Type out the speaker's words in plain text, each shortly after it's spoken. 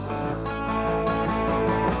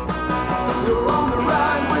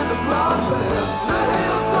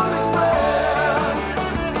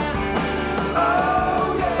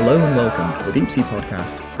Hello and welcome to the Deep Sea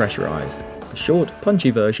podcast, Pressurised, a short, punchy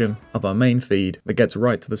version of our main feed that gets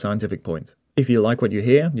right to the scientific point. If you like what you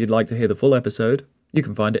hear and you'd like to hear the full episode, you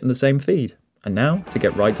can find it in the same feed. And now, to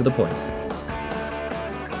get right to the point.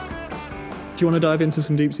 Do you want to dive into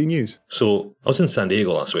some deep sea news? So, I was in San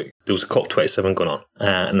Diego last week. There was a COP27 going on.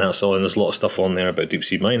 And there's a lot of stuff on there about deep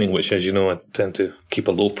sea mining, which, as you know, I tend to keep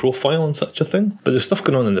a low profile on such a thing. But there's stuff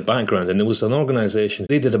going on in the background, and there was an organisation,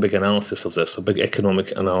 they did a big analysis of this, a big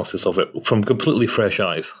economic analysis of it, from completely fresh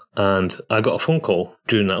eyes. And I got a phone call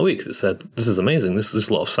during that week that said, this is amazing, there's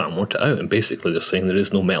a lot of sat and worked it out, and basically they're saying there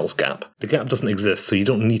is no metals gap. The gap doesn't exist, so you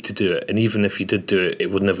don't need to do it, and even if you did do it,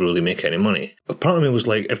 it would never really make any money. But part of me was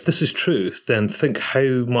like, if this is true, then think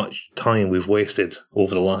how much time we've wasted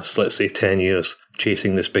over the last, let's say, 10 years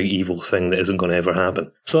chasing this big evil thing that isn't going to ever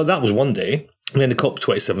happen. So that was one day, and then the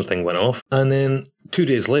COP27 thing went off, and then 2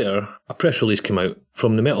 days later, a press release came out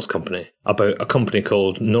from the metals company about a company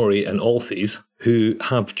called Nori and Allseas, who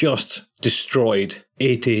have just destroyed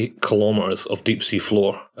 80 kilometres of deep sea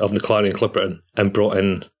floor of the Clarion Clipperton and brought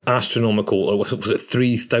in astronomical, was it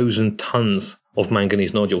 3,000 tonnes of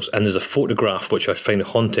manganese nodules. And there's a photograph, which I find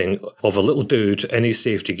haunting, of a little dude in his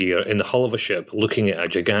safety gear in the hull of a ship looking at a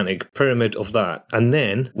gigantic pyramid of that. And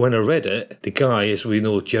then, when I read it, the guy, as we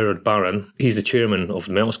know, Gerard Barron, he's the chairman of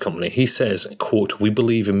the metals company, he says, quote, "We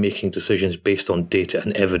believe in making decisions based on data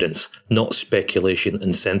and evidence, not speculation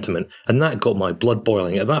and sentiment." And that got my blood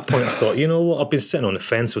boiling. At that point, I thought, you know what, I've been sitting on the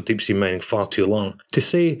fence with deep sea mining far too long. To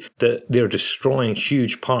say that they're destroying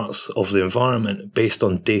huge parts of the environment based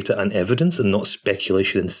on data and evidence and not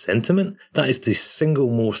speculation and sentiment, that is the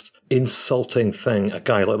single most insulting thing a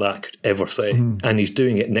guy like that could ever say. And he's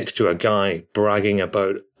doing it next to a guy bragging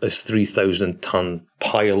about this 3,000 ton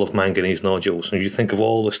pile of manganese nodules. And you think of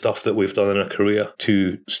all the stuff that we've done in our career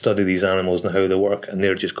to study these animals and how they work, and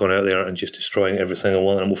they're just going out there and just destroying every single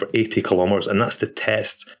one of them over 80 kilometres. And that's the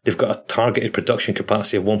test. They've got a targeted production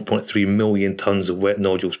capacity of 1.3 million tonnes of wet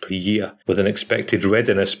nodules per year, with an expected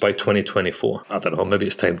readiness by 2024. I don't know, maybe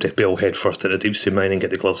it's time to bill head first into deep sea mining and get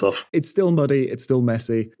the gloves off. It's still muddy, it's still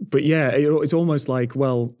messy. But yeah, it's almost like,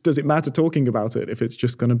 well, does it matter talking about it if it's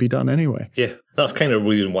just going to be done anyway? Yeah, that's kind of the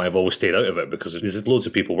reason why I've always stayed out of it, because there's loads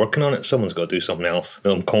of people working on it. Someone's got to do something else.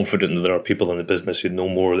 And I'm confident that there are people in the business who know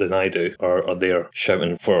more than I do are there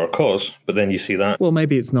shouting for our cause. But then you see that. Well,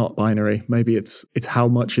 maybe it's not binary. Maybe it's how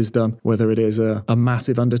much is done, whether it is a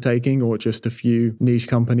massive undertaking or just a few niche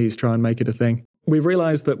companies try and make it a thing. We've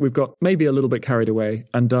realised that we've got maybe a little bit carried away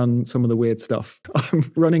and done some of the weird stuff,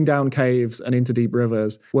 running down caves and into deep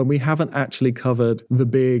rivers, when we haven't actually covered the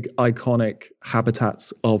big, iconic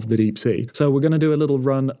habitats of the deep sea. So we're going to do a little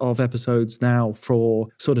run of episodes now for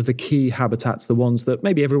sort of the key habitats, the ones that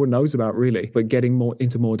maybe everyone knows about, really, but getting more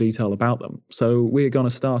into more detail about them. So we're going to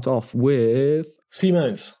start off with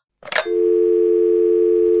Seamounts.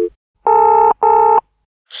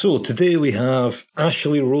 So today we have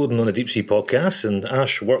Ashley Rowden on the Deep Sea Podcast, and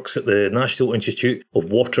Ash works at the National Institute of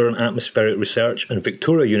Water and Atmospheric Research and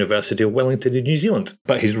Victoria University of Wellington in New Zealand.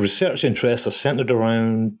 But his research interests are centred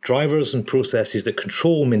around drivers and processes that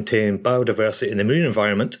control and maintain biodiversity in the marine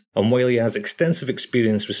environment. And while he has extensive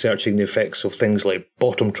experience researching the effects of things like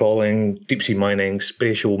bottom trawling, deep sea mining,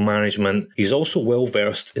 spatial management, he's also well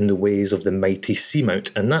versed in the ways of the mighty seamount,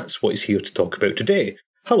 and that's what he's here to talk about today.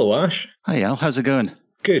 Hello, Ash. Hi, Al. How's it going?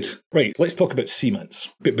 Good. Right, let's talk about seamounts.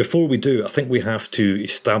 But before we do, I think we have to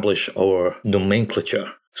establish our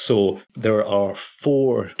nomenclature. So there are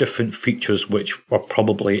 4 different features which are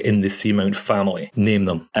probably in the seamount family. Name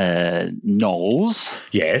them. Knolls.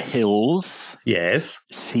 Yes. Hills. Yes.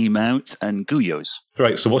 Seamounts and guyos.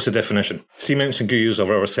 Right, so what's the definition? Seamounts and guyos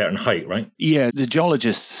are of a certain height, right? Yeah, the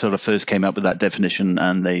geologists sort of first came up with that definition,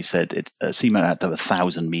 and they said a seamount had to have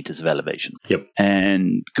 1,000 meters of elevation. Yep.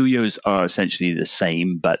 And guyos are essentially the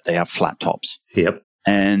same, but they have flat tops. Yep.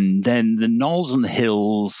 And then the knolls and the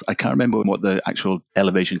hills, I can't remember what the actual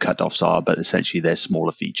elevation cutoffs are, but essentially they're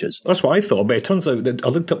smaller features. That's what I thought, but it turns out that I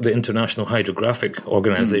looked up the International Hydrographic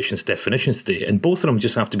Organization's definitions today, and both of them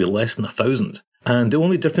just have to be less than 1,000. And the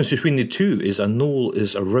only difference between the two is a knoll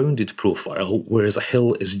is a rounded profile, whereas a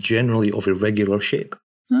hill is generally of irregular shape.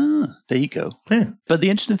 Ah, there you go. Yeah. But the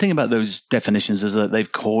interesting thing about those definitions is that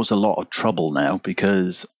they've caused a lot of trouble now,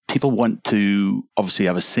 because people want to obviously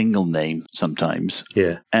have a single name sometimes.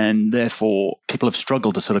 Yeah. And therefore, people have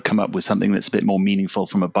struggled to sort of come up with something that's a bit more meaningful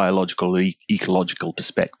from a biological or ecological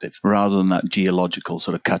perspective, rather than that geological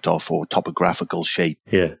sort of cutoff or topographical shape.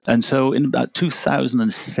 Yeah. And so in about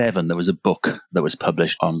 2007, there was a book that was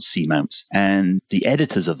published on seamounts. And the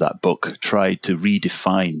editors of that book tried to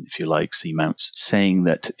redefine, if you like, seamounts, saying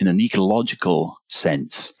that in an ecological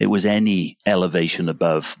sense, it was any elevation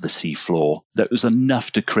above the sea floor that was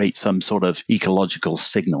enough to create some sort of ecological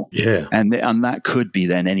signal. Yeah. And that could be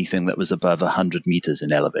then anything that was above 100 meters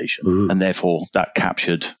in elevation. Ooh. And therefore, that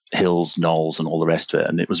captured hills, knolls, and all the rest of it.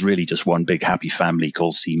 And it was really just one big happy family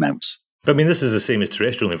called seamounts. But I mean, this is the same as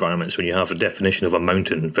terrestrial environments when you have a definition of a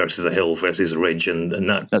mountain versus a hill versus a ridge, and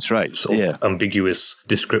that's right. Sort of ambiguous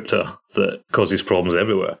descriptor that causes problems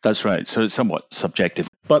everywhere. That's right. So it's somewhat subjective.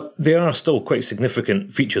 But there are still quite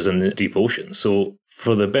significant features in the deep ocean. So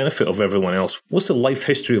for the benefit of everyone else, what's the life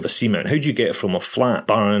history of a seamount? How do you get from a flat,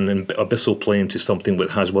 barren, and abyssal plain to something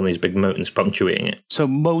that has one of these big mountains punctuating it? So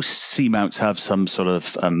most seamounts have some sort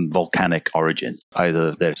of volcanic origin.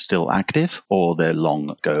 Either they're still active or they're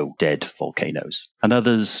long ago dead volcanoes. And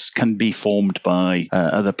others can be formed by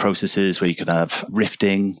other processes where you could have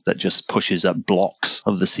rifting that just pushes up blocks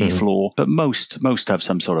of the seafloor. But most have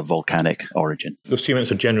some sort of volcanic origin. Those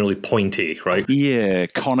seamounts are generally pointy, right? Yeah,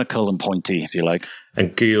 conical and pointy, if you like.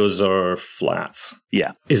 And geos are flat.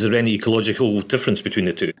 Yeah. Is there any ecological difference between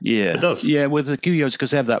the two? Yeah. It does. Yeah, with the geos,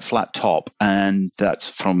 because they have that flat top, and that's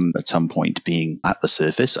from at some point being at the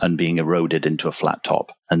surface and being eroded into a flat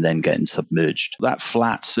top and then getting submerged. That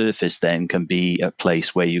flat surface then can be a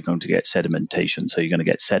place where you're going to get sedimentation. So you're going to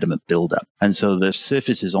get sediment buildup. And so the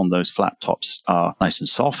surfaces on those flat tops are nice and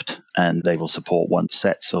soft, and they will support one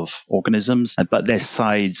sets of organisms, but their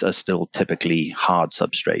sides are still typically hard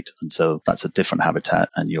substrate. And so that's a different habitat,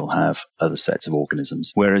 and you'll have other sets of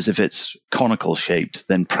organisms. Whereas if it's conical shaped,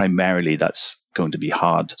 then primarily that's going to be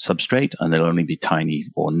hard substrate, and there'll only be tiny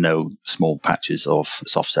or no small patches of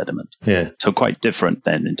soft sediment. Yeah. So quite different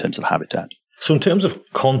then in terms of habitat. So in terms of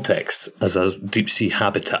context as a deep sea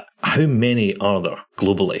habitat, how many are there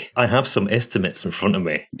globally? I have some estimates in front of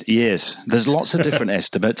me. Yes, there's lots of different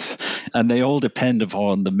estimates, and they all depend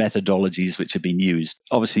upon the methodologies which have been used.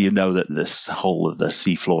 Obviously, you know that this whole of the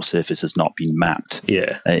seafloor surface has not been mapped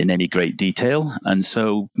in any great detail. And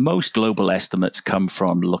so most global estimates come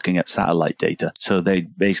from looking at satellite data. So they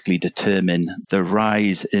basically determine the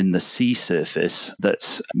rise in the sea surface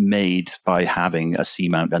that's made by having a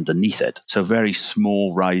seamount underneath it. So very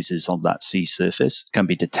small rises on that sea surface can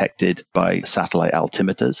be detected by satellite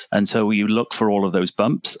altimeters. And so you look for all of those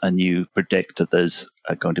bumps and you predict that there's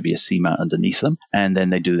going to be a seamount underneath them. And then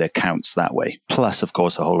they do their counts that way. Plus, of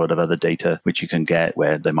course, a whole lot of other data which you can get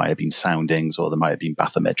where there might have been soundings or there might have been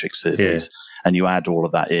bathymetric surveys. Yeah. And you add all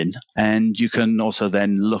of that in. And you can also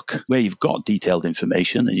then look where you've got detailed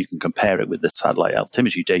information and you can compare it with the satellite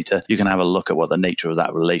altimetry data. You can have a look at what the nature of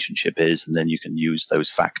that relationship is, and then you can use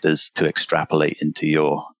those factors to extrapolate into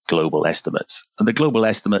your global estimates. And the global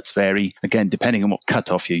estimates vary, again, depending on what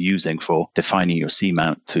cutoff you're using for defining your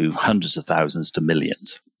seamount, to hundreds of thousands to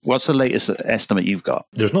millions. What's the latest estimate you've got?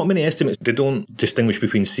 There's not many estimates. They don't distinguish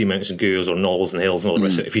between seamounts and geos or knolls and hills and all the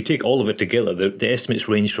rest of it. If you take all of it together, the estimates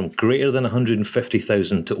range from greater than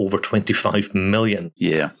 150,000 to over 25 million.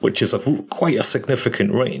 Yeah. Which is quite a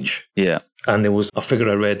significant range. Yeah. And there was a figure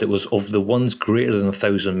I read that was of the ones greater than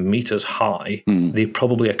 1,000 meters high, they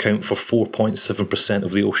probably account for 4.7%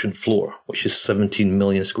 of the ocean floor, which is 17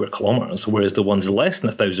 million square kilometers, whereas the ones less than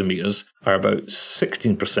 1,000 meters are about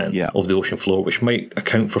 16% of the ocean floor, which might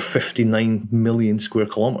account for 59 million square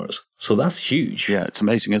kilometers. So that's huge. Yeah, it's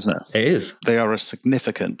amazing, isn't it? It is. They are a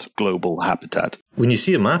significant global habitat. When you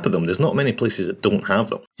see a map of them, there's not many places that don't have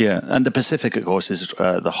them. Yeah, and the Pacific, of course, is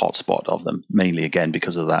the hotspot of them, mainly, again,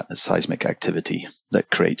 because of that seismic activity that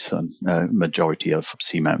creates a majority of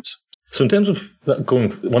seamounts. So in terms of that,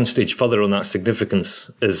 going one stage further on that significance,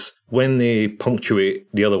 is when they punctuate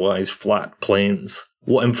the otherwise flat plains,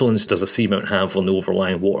 what influence does a seamount have on the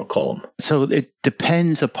overlying water column? So it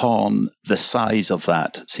depends upon the size of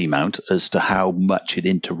that seamount as to how much it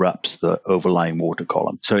interrupts the overlying water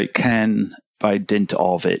column. So it can, by dint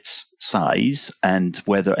of its size and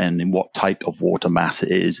whether and in what type of water mass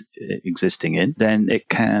it is existing in, then it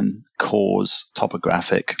can cause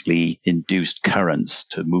topographically induced currents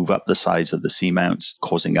to move up the sides of the seamounts,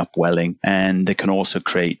 causing upwelling. And they can also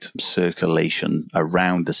create circulation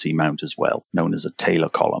around the seamount as well, known as a Taylor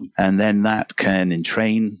column. And then that can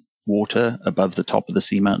entrain water above the top of the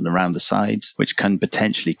seamount and around the sides, which can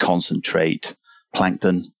potentially concentrate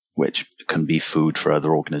plankton, which can be food for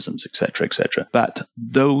other organisms, etc., etc. But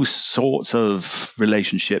those sorts of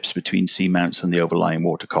relationships between seamounts and the overlying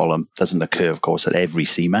water column doesn't occur, of course, at every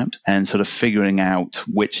seamount. And sort of figuring out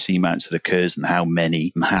which seamounts it occurs and how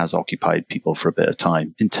many has occupied people for a bit of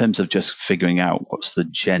time. In terms of just figuring out what's the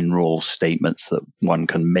general statements that one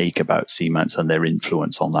can make about seamounts and their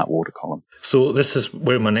influence on that water column. So this is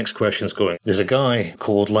where my next question is going. There's a guy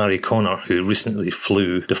called Larry Connor who recently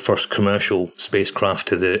flew the first commercial spacecraft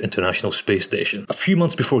to the International Space Station. A few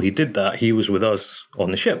months before he did that, he was with us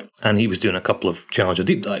on the ship, and he was doing a couple of Challenger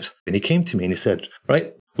deep dives. And he came to me and he said,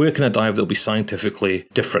 right, where can I dive that'll be scientifically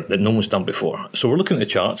different that no one's done before? So we're looking at the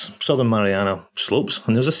charts, Southern Mariana slopes,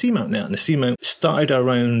 and there's a seamount there. And the seamount started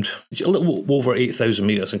around a little over 8,000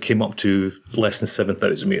 metres and came up to less than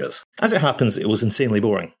 7,000 metres. As it happens, it was insanely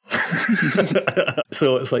boring.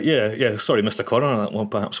 So it's like, yeah, sorry, Mr. Connor, that one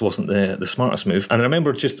perhaps wasn't the smartest move. And I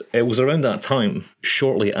remember it was around that time,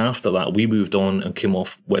 shortly after that, we moved on and came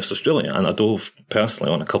off West Australia. And I dove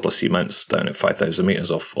personally on a couple of seamounts down at 5,000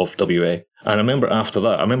 metres off WA. And I remember after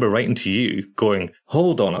that, I remember writing to you going,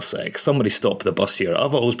 hold on a sec, somebody stop the bus here.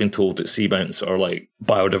 I've always been told that seamounts are like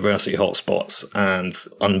biodiversity hotspots and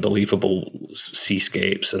unbelievable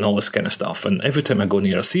seascapes and all this kind of stuff. And every time I go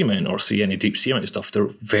near a seamount or see any deep seamount stuff, they're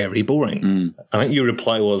very boring. I think your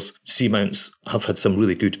reply was, seamounts have had some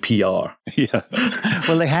really good PR. Yeah,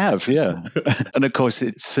 well, they have, yeah. And of course,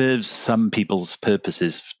 it serves some people's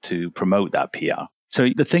purposes to promote that PR. So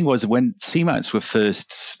the thing was, when seamounts were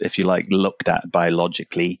first, if you like, looked at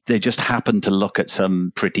biologically, they just happened to look at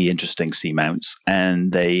some pretty interesting seamounts,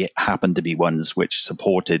 and they happened to be ones which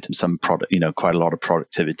supported some product, quite a lot of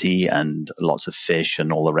productivity and lots of fish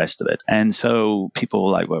and all the rest of it. And so people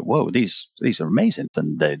were like, well, whoa, these are amazing,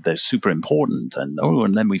 and they're super important. And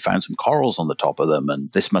then we found some corals on the top of them, and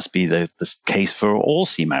this must be the case for all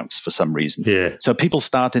seamounts for some reason. Yeah. So people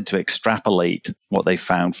started to extrapolate what they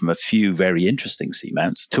found from a few very interesting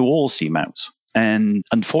seamounts to all seamounts. And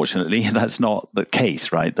unfortunately, that's not the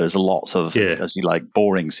case, right? There's lots of, as you like,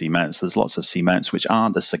 boring seamounts. There's lots of seamounts which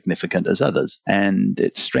aren't as significant as others.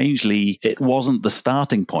 And strangely, it wasn't the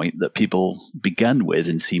starting point that people began with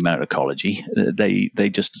in seamount ecology. They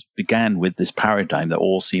just began with this paradigm that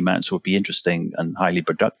all seamounts would be interesting and highly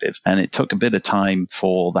productive. And it took a bit of time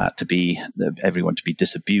for that to be, everyone to be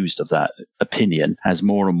disabused of that opinion. As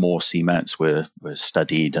more and more seamounts were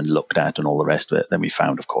studied and looked at and all the rest of it, then we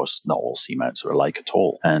found, of course, not all seamounts are alike at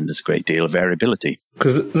all, and there's a great deal of variability.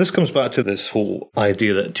 Because this comes back to this whole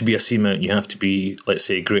idea that to be a seamount, you have to be, let's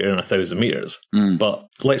say, greater than 1,000 metres. But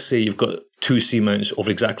let's say you've got two seamounts of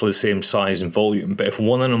exactly the same size and volume, but if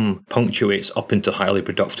one of them punctuates up into highly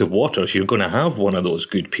productive waters, you're going to have one of those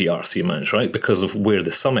good PR seamounts, right? Because of where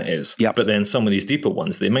the summit is. Yep. But then some of these deeper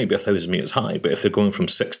ones, they might be 1,000 metres high, but if they're going from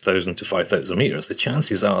 6,000 to 5,000 metres, the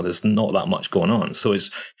chances are there's not that much going on. So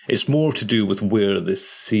it's more to do with where the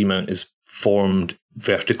seamount is formed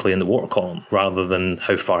vertically in the water column rather than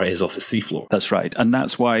how far it is off the seafloor. That's right. And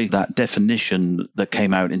that's why that definition that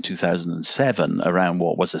came out in 2007 around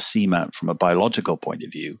what was a seamount from a biological point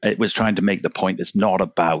of view, it was trying to make the point it's not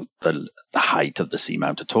about the height of the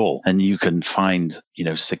seamount at all. And you can find,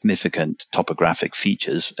 significant topographic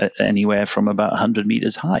features anywhere from about 100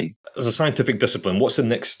 meters high. As a scientific discipline, what's the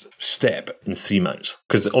next step in seamounts?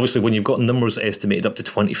 Because obviously when you've got numbers estimated up to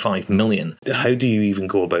 25 million, how do you even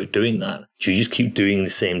go about doing that? Do you just keep doing the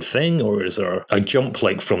same thing, or is there a jump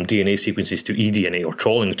like from DNA sequences to eDNA or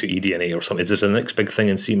trawling to eDNA or something? Is it the next big thing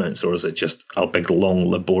in seamounts, or is it just a big, long,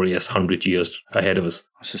 laborious 100 years ahead of us?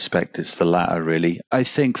 I suspect it's the latter, really. I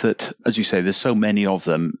think that, as you say, there's so many of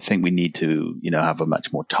them. I think we need to, have a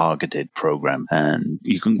much more targeted program. And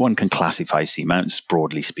one can classify seamounts,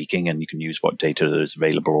 broadly speaking, and you can use what data there is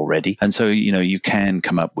available already. And so, you can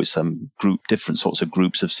come up with some different sorts of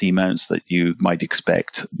groups of seamounts that you might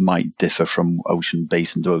expect might differ from ocean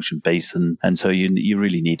basin to ocean basin. And so you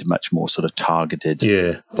really need a much more sort of targeted.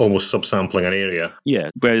 Yeah, almost subsampling an area.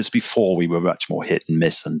 Yeah, whereas before we were much more hit and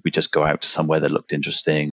miss, and we just go out to somewhere that looked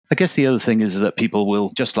interesting. I guess the other thing is that people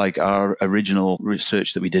will, just like our original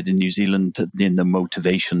research that we did in New Zealand, the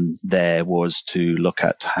motivation there was to look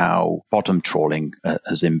at how bottom trawling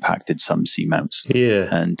has impacted some seamounts. Yeah.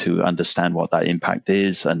 And to understand what that impact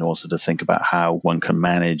is, and also to think about how one can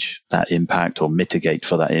manage that impact or mitigate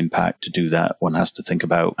for that impact. To do that, one has to think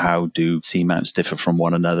about how do seamounts differ from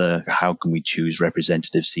one another? How can we choose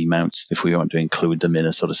representative seamounts if we want to include them in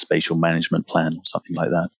a sort of spatial management plan or something like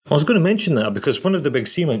that? I was going to mention that because one of the big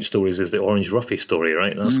seamounts seamount stories is the orange roughy story,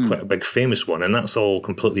 right? That's quite a big famous one, and that's all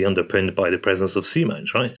completely underpinned by the presence of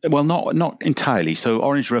seamounts, right? Well, not entirely. So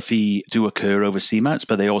orange roughy do occur over seamounts,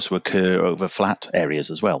 but they also occur over flat areas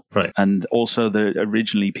as well. Right. And also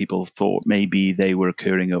originally people thought maybe they were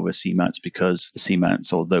occurring over seamounts because the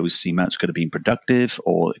seamounts or those seamounts could have been productive,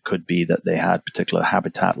 or it could be that they had particular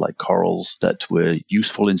habitat like corals that were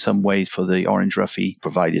useful in some ways for the orange roughy,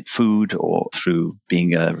 provided food or through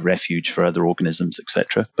being a refuge for other organisms,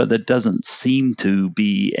 etc. But there doesn't seem to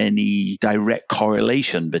be any direct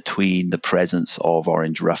correlation between the presence of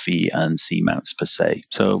orange roughy and seamounts per se.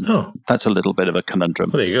 So that's a little bit of a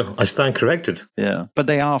conundrum. Well, there you go. I stand corrected. Yeah. But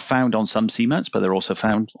they are found on some seamounts, but they're also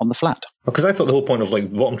found on the flat. Because I thought the whole point of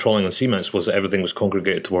like bottom trawling on seamounts was that everything was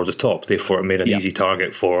congregated towards the top. Therefore, it made an easy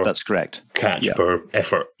target for that's correct. catch per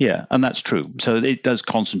effort. Yeah, and that's true. So it does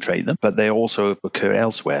concentrate them, but they also occur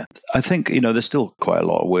elsewhere. I think, there's still quite a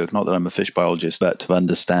lot of work, not that I'm a fish biologist, but to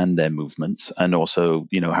understand their movements and also,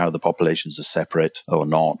 how the populations are separate or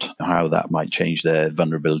not, how that might change their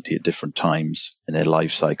vulnerability at different times in their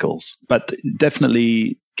life cycles. But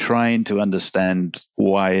definitely trying to understand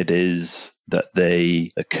why it is that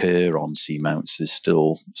they occur on seamounts is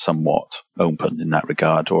still somewhat open in that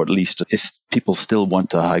regard, or at least if people still want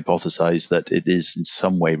to hypothesize that it is in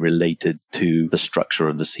some way related to the structure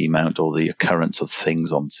of the seamount or the occurrence of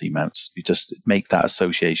things on seamounts, you just make that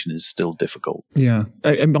association is still difficult. Yeah,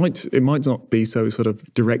 it might not be so sort of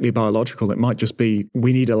directly biological. It might just be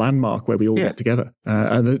we need a landmark where we all get together,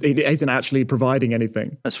 and it isn't actually providing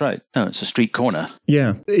anything. That's right. No, it's a street corner.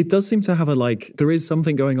 Yeah, it does seem to have there is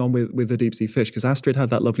something going on with the deep sea fish, because Astrid had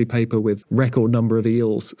that lovely paper with record number of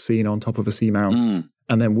eels seen on top of a seamount.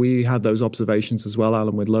 And then we had those observations as well,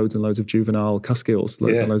 Alan, with loads and loads of juvenile cusk eels,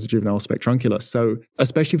 loads and loads of juvenile spectrunculus. So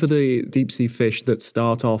especially for the deep sea fish that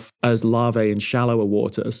start off as larvae in shallower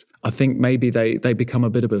waters, I think maybe they become a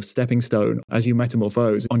bit of a stepping stone as you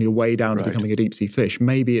metamorphose on your way down to becoming a deep sea fish.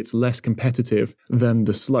 Maybe it's less competitive than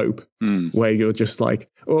the slope, where you're just like,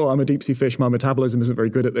 oh, I'm a deep sea fish, my metabolism isn't very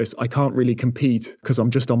good at this. I can't really compete because I'm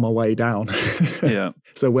just on my way down.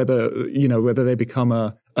 So whether they become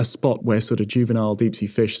a spot where sort of juvenile deep sea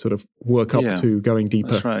fish sort of work up to going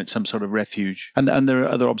deeper. That's right, some sort of refuge. And there are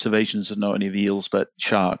other observations of not only of eels, but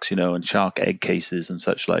sharks, and shark egg cases and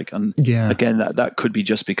such like. And again, that could be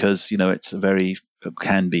just because, it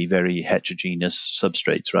can be very heterogeneous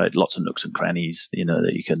substrates, right? Lots of nooks and crannies,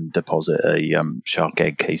 that you can deposit a shark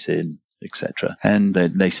egg case in, etc. And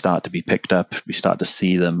they start to be picked up. We start to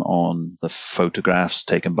see them on the photographs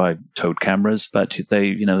taken by towed cameras, but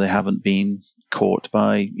they haven't been caught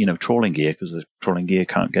by, trawling gear, because the trawling gear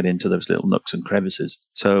can't get into those little nooks and crevices.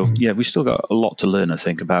 So, we still got a lot to learn, I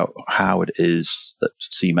think, about how it is that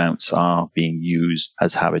seamounts are being used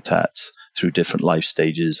as habitats through different life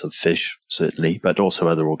stages of fish, certainly, but also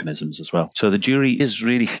other organisms as well. So the jury is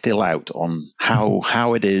really still out on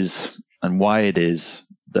how it is and why it is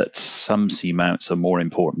that some seamounts are more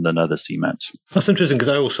important than other seamounts. That's interesting,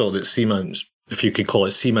 because I always thought that seamounts, if you could call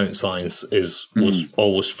it seamount science, was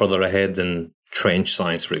always further ahead than trench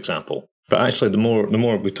science, for example. But actually, the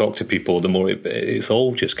more we talk to people, the more it's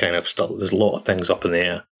all just kind of stuff. There's a lot of things up in the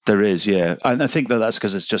air. There is, yeah. And I think that's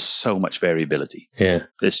because it's just so much variability. Yeah.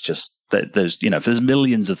 It's just that there's, if there's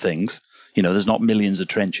millions of things, there's not millions of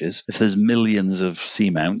trenches. If there's millions of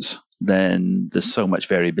seamounts, then there's so much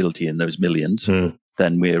variability in those millions.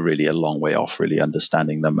 Then we're really a long way off really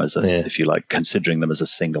understanding them as if you like, considering them as a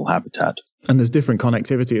single habitat. And there's different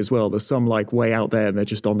connectivity as well. There's some like way out there and they're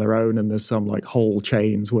just on their own, and there's some like whole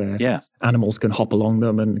chains where animals can hop along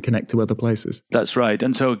them and connect to other places. That's right.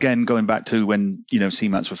 And so again, going back to when,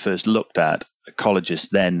 seamounts were first looked at, ecologists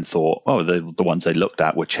then thought, the ones they looked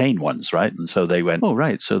at were chain ones, right? And so they went,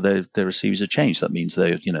 so they're a series of chains. That means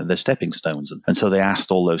they're stepping stones. And so they asked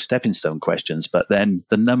all those stepping stone questions, but then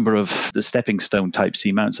the number of the stepping stone type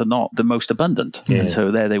seamounts are not the most abundant. And so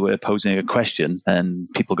there they were posing a question, and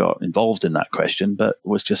people got involved in that question, but it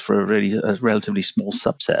was just for a relatively small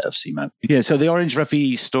subset of seamount. Yeah, so the orange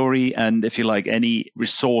roughy story, and if you like, any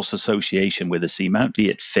resource association with a seamount, be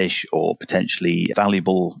it fish or potentially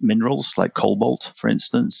valuable minerals like cobalt, for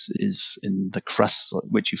instance, is in the crusts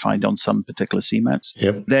which you find on some particular seamounts.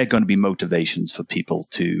 They're going to be motivations for people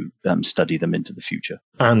to study them into the future.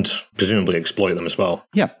 And presumably exploit them as well.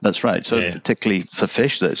 Yeah, that's right. So particularly for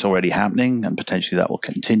fish, that's already happening, and potentially that will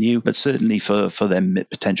continue. But certainly for their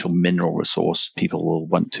potential mineral resource, people will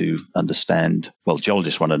want to understand, well,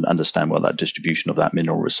 geologists want to understand what that distribution of that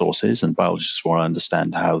mineral resource is, and biologists want to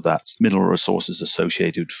understand how that mineral resource is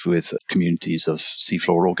associated with communities of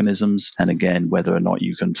seafloor organisms, and again, whether or not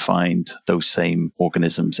you can find those same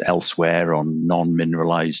organisms elsewhere on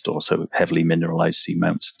non-mineralized or so heavily mineralized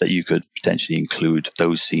seamounts, that you could potentially include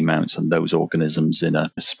those seamounts and those organisms in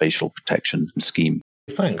a spatial protection scheme.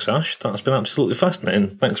 Thanks, Ash. That's been absolutely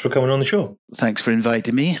fascinating. Thanks for coming on the show. Thanks for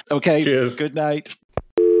inviting me. Okay. Cheers. Good night.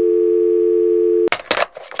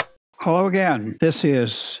 Hello again. This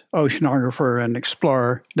is oceanographer and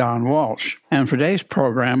explorer Don Walsh. And for today's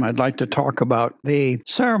program, I'd like to talk about the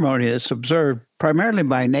ceremony that's observed primarily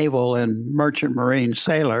by naval and merchant marine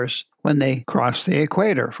sailors when they cross the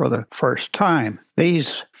equator for the first time.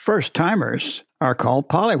 These first-timers are called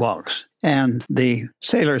polywogs, and the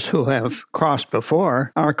sailors who have crossed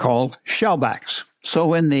before are called shellbacks. So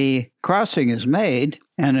when the crossing is made,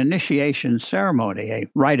 an initiation ceremony, a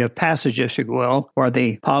rite of passage, if you will, where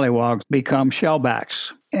the polywogs become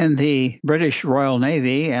shellbacks. In the British Royal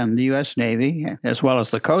Navy and the U.S. Navy, as well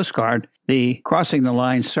as the Coast Guard, the crossing the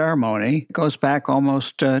line ceremony goes back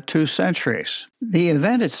almost 2 centuries. The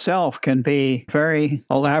event itself can be very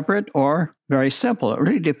elaborate or very simple. It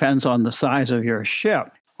really depends on the size of your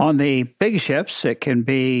ship. On the big ships, it can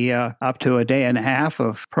be up to a day and a half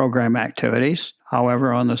of program activities.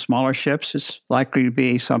 However, on the smaller ships, it's likely to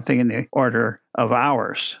be something in the order of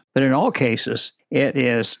hours. But in all cases, it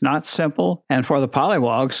is not simple, and for the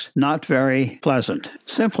polywogs, not very pleasant.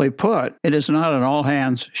 Simply put, it is not an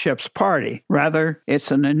all-hands ship's party. Rather,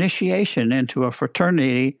 it's an initiation into a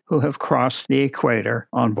fraternity who have crossed the equator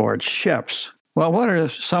on board ships. Well, what are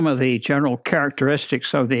some of the general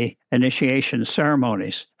characteristics of the initiation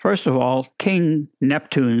ceremonies? First of all, King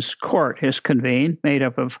Neptune's court is convened, made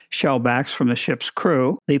up of shellbacks from the ship's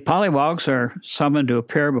crew. The polywogs are summoned to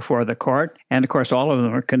appear before the court, and of course all of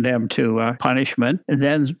them are condemned to punishment. And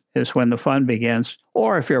then is when the fun begins,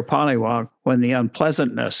 or if you're a polywog, when the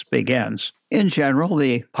unpleasantness begins. In general,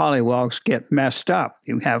 the polywogs get messed up.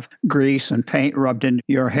 You have grease and paint rubbed into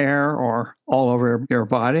your hair or all over your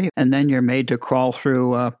body, and then you're made to crawl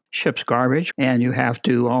through ship's garbage, and you have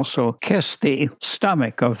to also kiss the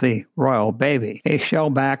stomach of the royal baby, a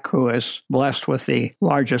shellback who is blessed with the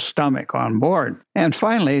largest stomach on board. And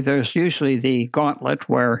finally, there's usually the gauntlet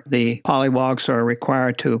where the polywogs are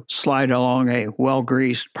required to slide along a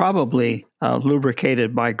well-greased, probably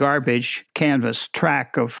lubricated by garbage, canvas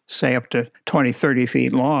track of, say, up to 20, 30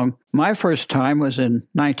 feet long. My first time was in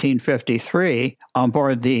 1953 on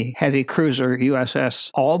board the heavy cruiser USS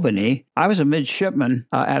Albany. I was a midshipman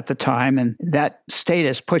at the time, and that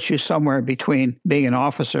status puts you somewhere between being an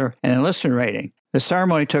officer and enlistment rating. The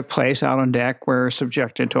ceremony took place out on deck. We're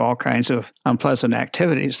subjected to all kinds of unpleasant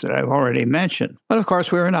activities that I've already mentioned. But of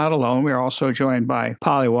course, we were not alone. We were also joined by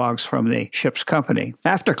polywogs from the ship's company.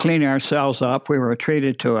 After cleaning ourselves up, we were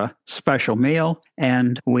treated to a special meal,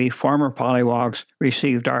 and we former polywogs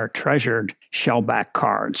received our treasured shellback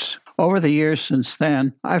cards. Over the years since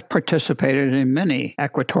then, I've participated in many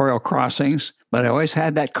equatorial crossings, but I always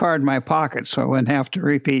had that card in my pocket, so I wouldn't have to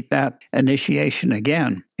repeat that initiation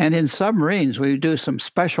again. And in submarines, we do some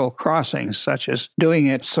special crossings, such as doing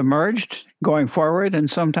it submerged, going forward, and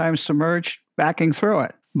sometimes submerged, backing through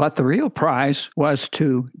it. But the real prize was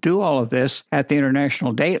to do all of this at the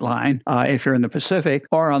international date line, if you're in the Pacific,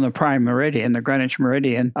 or on the prime meridian, the Greenwich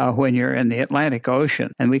Meridian, when you're in the Atlantic Ocean.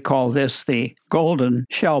 And we call this the golden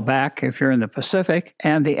shellback if you're in the Pacific,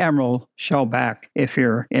 and the emerald shellback if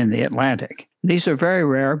you're in the Atlantic. These are very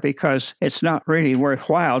rare because it's not really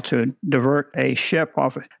worthwhile to divert a ship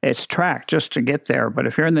off its track just to get there. But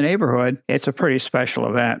if you're in the neighborhood, it's a pretty special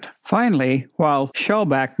event. Finally, while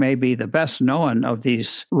shellback may be the best known of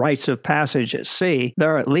these rites of passage at sea,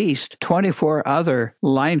 there are at least 24 other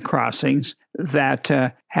line crossings that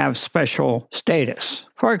have special status.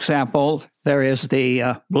 For example, there is the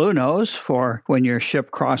blue nose for when your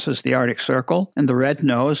ship crosses the Arctic Circle, and the red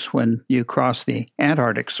nose when you cross the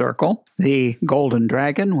Antarctic Circle, the golden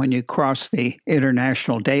dragon when you cross the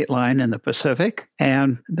international date line in the Pacific,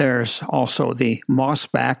 and there's also the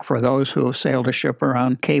mossback for those who have sailed a ship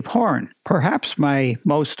around Cape Horn. Perhaps my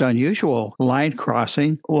most unusual line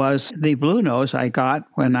crossing was the blue nose I got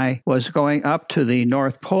when I was going up to the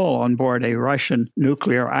North Pole on board a Russian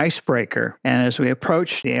nuclear icebreaker. And as we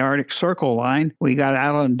approached the Arctic Circle line, we got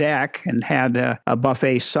out on deck and had a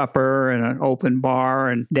buffet supper and an open bar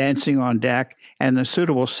and dancing on deck and the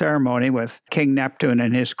suitable ceremony with King Neptune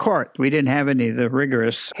and his court. We didn't have any of the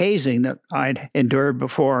rigorous hazing that I'd endured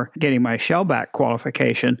before getting my shellback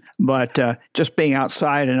qualification, but just being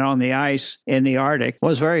outside and on the ice in the Arctic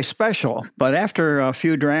was very special. But after a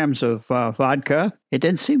few drams of vodka, it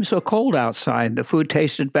didn't seem so cold outside. The food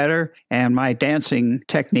tasted better, and my dancing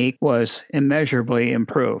technique was immeasurably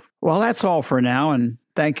improved. Well, that's all for now, and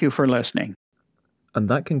thank you for listening. And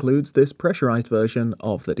that concludes this pressurized version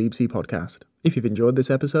of the Deep Sea Podcast. If you've enjoyed this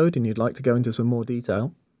episode and you'd like to go into some more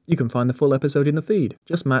detail, you can find the full episode in the feed.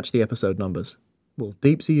 Just match the episode numbers. We'll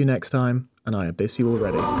deep sea you next time, and I abyss you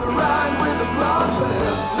already.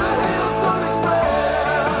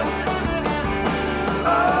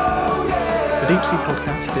 The Deep Sea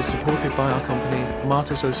Podcast is supported by our company,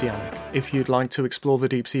 Martis Oceanic. If you'd like to explore the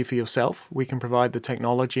deep sea for yourself, we can provide the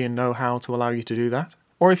technology and know-how to allow you to do that.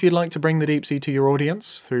 Or if you'd like to bring the deep sea to your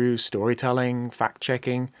audience through storytelling,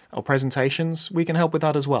 fact-checking, or presentations, we can help with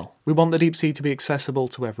that as well. We want the deep sea to be accessible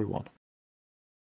to everyone.